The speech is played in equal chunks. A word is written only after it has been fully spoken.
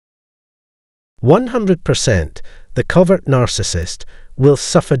100%, the covert narcissist will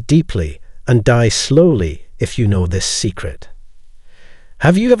suffer deeply and die slowly if you know this secret.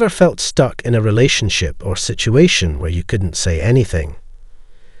 Have you ever felt stuck in a relationship or situation where you couldn't say anything?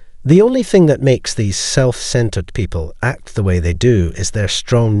 The only thing that makes these self-centered people act the way they do is their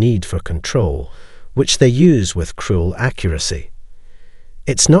strong need for control, which they use with cruel accuracy.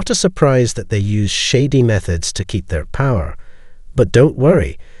 It's not a surprise that they use shady methods to keep their power, but don't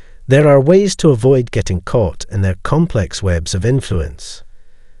worry, there are ways to avoid getting caught in their complex webs of influence.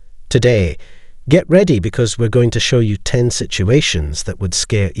 Today, get ready because we're going to show you 10 situations that would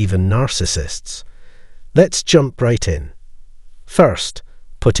scare even narcissists. Let's jump right in. First,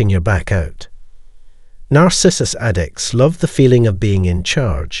 putting your back out. Narcissus addicts love the feeling of being in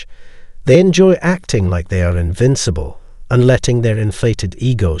charge. They enjoy acting like they are invincible and letting their inflated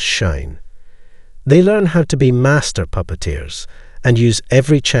egos shine. They learn how to be master puppeteers and use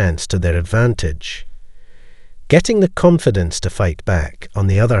every chance to their advantage. Getting the confidence to fight back, on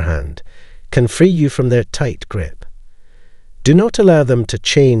the other hand, can free you from their tight grip. Do not allow them to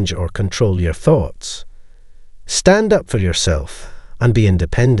change or control your thoughts. Stand up for yourself and be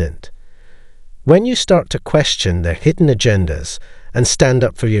independent. When you start to question their hidden agendas and stand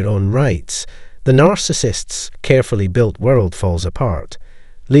up for your own rights, the narcissist's carefully built world falls apart,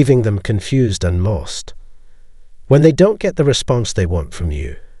 leaving them confused and lost. When they don't get the response they want from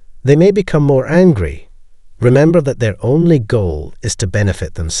you, they may become more angry. Remember that their only goal is to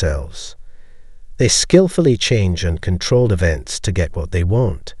benefit themselves. They skillfully change and control events to get what they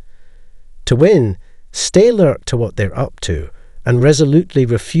want. To win, stay alert to what they're up to and resolutely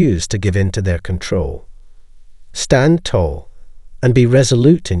refuse to give in to their control. Stand tall and be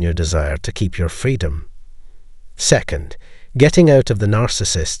resolute in your desire to keep your freedom. Second, getting out of the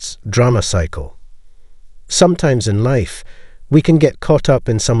narcissist's drama cycle. Sometimes in life, we can get caught up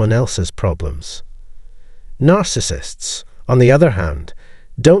in someone else's problems. Narcissists, on the other hand,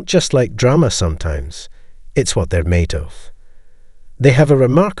 don't just like drama sometimes, it's what they're made of. They have a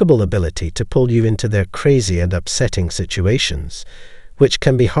remarkable ability to pull you into their crazy and upsetting situations, which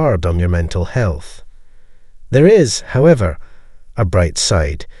can be hard on your mental health. There is, however, a bright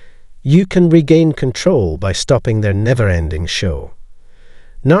side. You can regain control by stopping their never-ending show.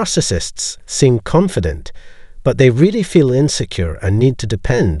 Narcissists seem confident, but they really feel insecure and need to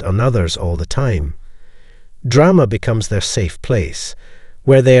depend on others all the time. Drama becomes their safe place,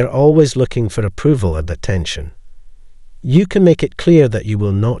 where they are always looking for approval and attention. You can make it clear that you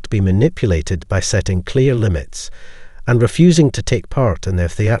will not be manipulated by setting clear limits and refusing to take part in their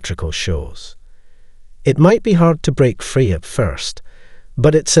theatrical shows. It might be hard to break free at first,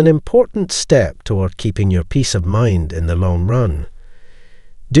 but it's an important step toward keeping your peace of mind in the long run.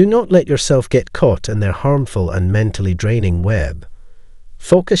 Do not let yourself get caught in their harmful and mentally draining web.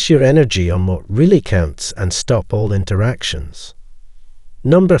 Focus your energy on what really counts and stop all interactions.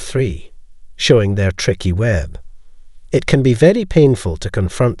 Number 3. Showing their tricky web. It can be very painful to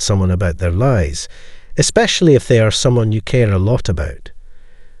confront someone about their lies, especially if they are someone you care a lot about.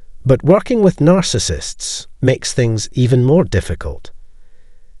 But working with narcissists makes things even more difficult.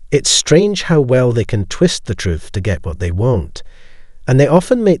 It's strange how well they can twist the truth to get what they want, and they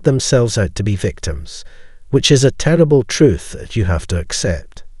often make themselves out to be victims, which is a terrible truth that you have to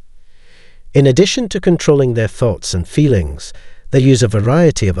accept. In addition to controlling their thoughts and feelings, they use a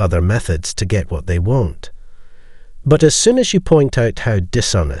variety of other methods to get what they want. But as soon as you point out how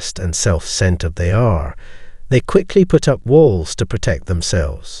dishonest and self-centered they are, they quickly put up walls to protect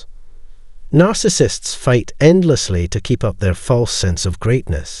themselves. Narcissists fight endlessly to keep up their false sense of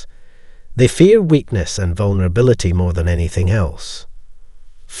greatness. They fear weakness and vulnerability more than anything else.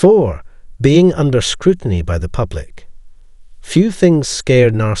 4. Being under scrutiny by the public. Few things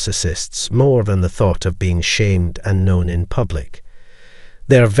scare narcissists more than the thought of being shamed and known in public.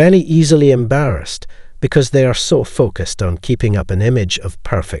 They are very easily embarrassed because they are so focused on keeping up an image of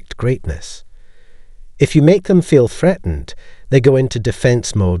perfect greatness. If you make them feel threatened, they go into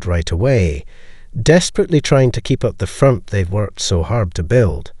defense mode right away, desperately trying to keep up the front they've worked so hard to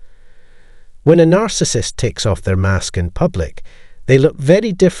build. When a narcissist takes off their mask in public, they look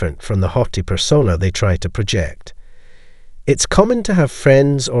very different from the haughty persona they try to project. It's common to have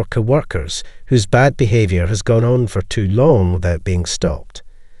friends or co-workers whose bad behavior has gone on for too long without being stopped.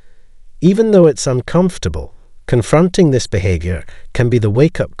 Even though it's uncomfortable, confronting this behavior can be the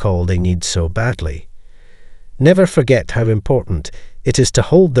wake-up call they need so badly. Never forget how important it is to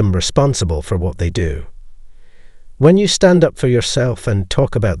hold them responsible for what they do. When you stand up for yourself and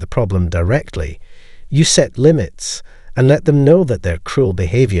talk about the problem directly, you set limits and let them know that their cruel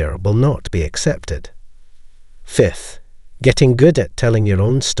behavior will not be accepted. 5th, getting good at telling your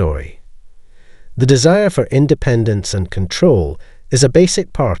own story. The desire for independence and control is a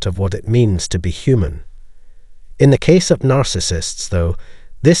basic part of what it means to be human. In the case of narcissists, though,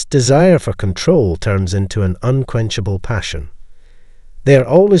 this desire for control turns into an unquenchable passion. They are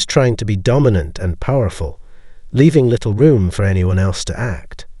always trying to be dominant and powerful, leaving little room for anyone else to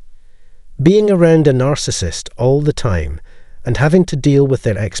act. Being around a narcissist all the time and having to deal with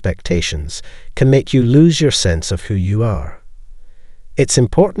their expectations can make you lose your sense of who you are. It's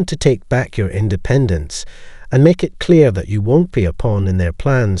important to take back your independence and make it clear that you won't be a pawn in their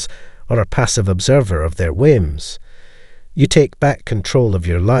plans or a passive observer of their whims. You take back control of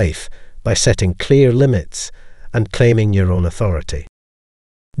your life by setting clear limits and claiming your own authority.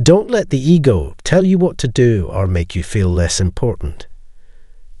 Don't let the ego tell you what to do or make you feel less important.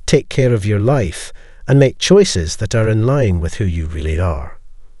 Take care of your life and make choices that are in line with who you really are.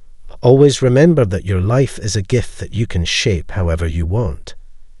 Always remember that your life is a gift that you can shape however you want.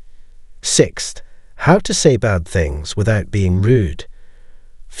 Sixth, how to say bad things without being rude.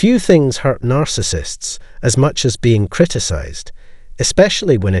 Few things hurt narcissists as much as being criticized,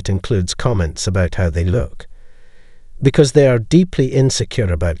 especially when it includes comments about how they look. Because they are deeply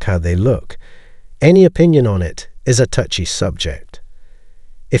insecure about how they look, any opinion on it is a touchy subject.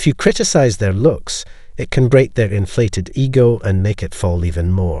 If you criticize their looks, it can break their inflated ego and make it fall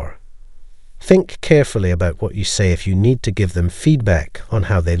even more. Think carefully about what you say if you need to give them feedback on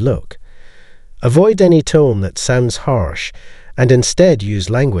how they look. Avoid any tone that sounds harsh, and instead use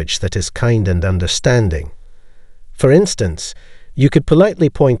language that is kind and understanding. For instance, you could politely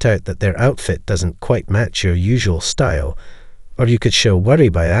point out that their outfit doesn't quite match your usual style, or you could show worry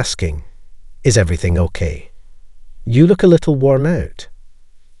by asking, "Is everything okay? You look a little worn out."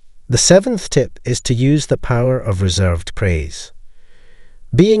 The seventh tip is to use the power of reserved praise.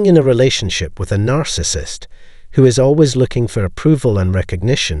 Being in a relationship with a narcissist who is always looking for approval and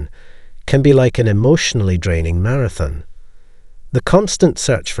recognition can be like an emotionally draining marathon. The constant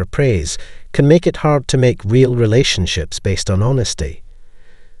search for praise can make it hard to make real relationships based on honesty.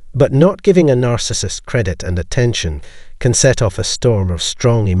 But not giving a narcissist credit and attention can set off a storm of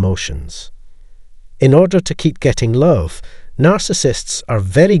strong emotions. In order to keep getting love, narcissists are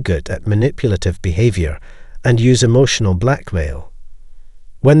very good at manipulative behavior and use emotional blackmail.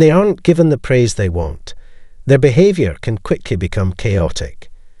 When they aren't given the praise they want, their behavior can quickly become chaotic.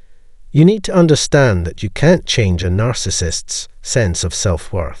 You need to understand that you can't change a narcissist's sense of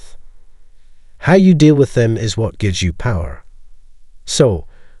self-worth. How you deal with them is what gives you power. So,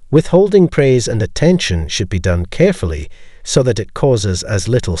 withholding praise and attention should be done carefully so that it causes as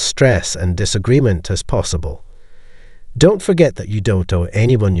little stress and disagreement as possible. Don't forget that you don't owe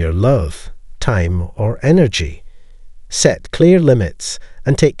anyone your love, time, or energy. Set clear limits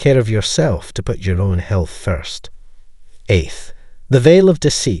and take care of yourself to put your own health first. Eighth, the veil of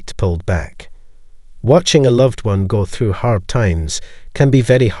deceit pulled back. Watching a loved one go through hard times can be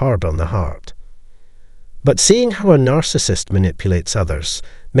very hard on the heart. But seeing how a narcissist manipulates others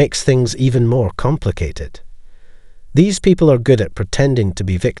makes things even more complicated. These people are good at pretending to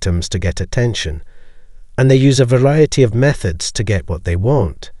be victims to get attention, and they use a variety of methods to get what they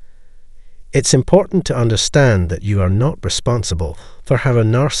want. It's important to understand that you are not responsible for how a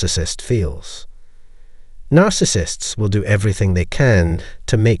narcissist feels. Narcissists will do everything they can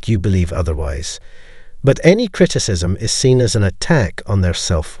to make you believe otherwise, but any criticism is seen as an attack on their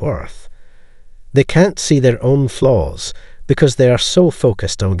self-worth. They can't see their own flaws because they are so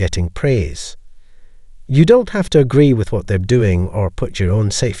focused on getting praise. You don't have to agree with what they're doing or put your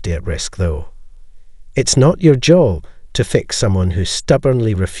own safety at risk, though. It's not your job to fix someone who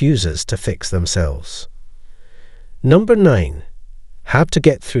stubbornly refuses to fix themselves. Number 9. How to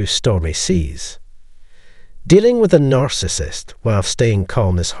get through stormy seas. Dealing with a narcissist while staying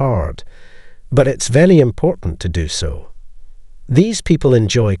calm is hard, but it's very important to do so. These people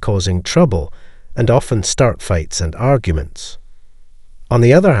enjoy causing trouble and often start fights and arguments. On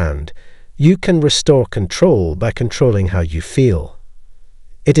the other hand, you can restore control by controlling how you feel.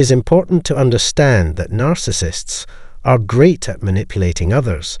 It is important to understand that narcissists are great at manipulating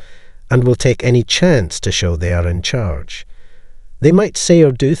others and will take any chance to show they are in charge. They might say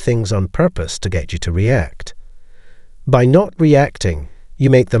or do things on purpose to get you to react. By not reacting, you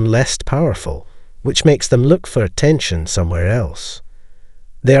make them less powerful, which makes them look for attention somewhere else.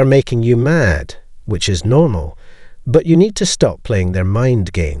 They are making you mad, which is normal, but you need to stop playing their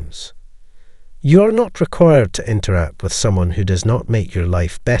mind games. You are not required to interact with someone who does not make your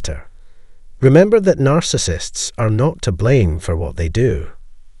life better. Remember that narcissists are not to blame for what they do.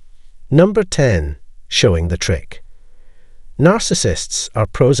 Number 10. Showing the trick. Narcissists are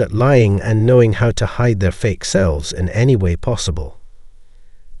pros at lying and knowing how to hide their fake selves in any way possible.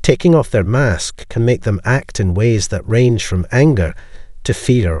 Taking off their mask can make them act in ways that range from anger to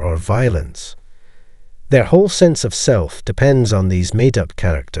fear or violence. Their whole sense of self depends on these made-up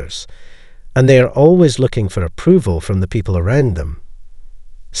characters, and they are always looking for approval from the people around them.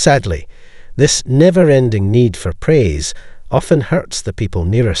 Sadly, this never-ending need for praise often hurts the people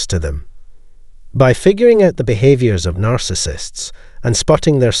nearest to them. By figuring out the behaviors of narcissists and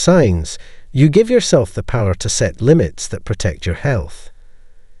spotting their signs, you give yourself the power to set limits that protect your health.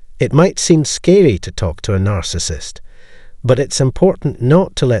 It might seem scary to talk to a narcissist, but it's important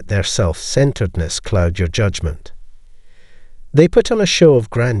not to let their self-centeredness cloud your judgment. They put on a show of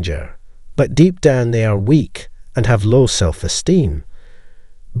grandeur, but deep down they are weak and have low self-esteem.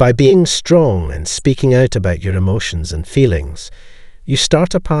 By being strong and speaking out about your emotions and feelings, you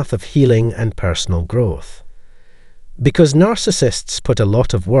start a path of healing and personal growth. Because narcissists put a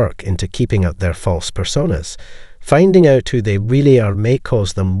lot of work into keeping up their false personas, finding out who they really are may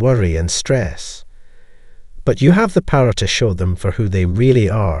cause them worry and stress. But you have the power to show them for who they really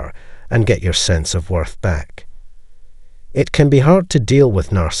are and get your sense of worth back. It can be hard to deal with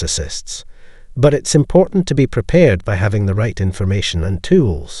narcissists, but it's important to be prepared by having the right information and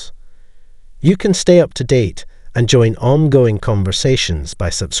tools. You can stay up to date and join ongoing conversations by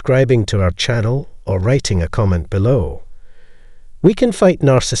subscribing to our channel or writing a comment below. We can fight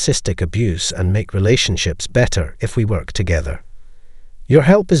narcissistic abuse and make relationships better if we work together. Your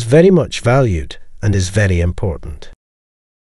help is very much valued and is very important.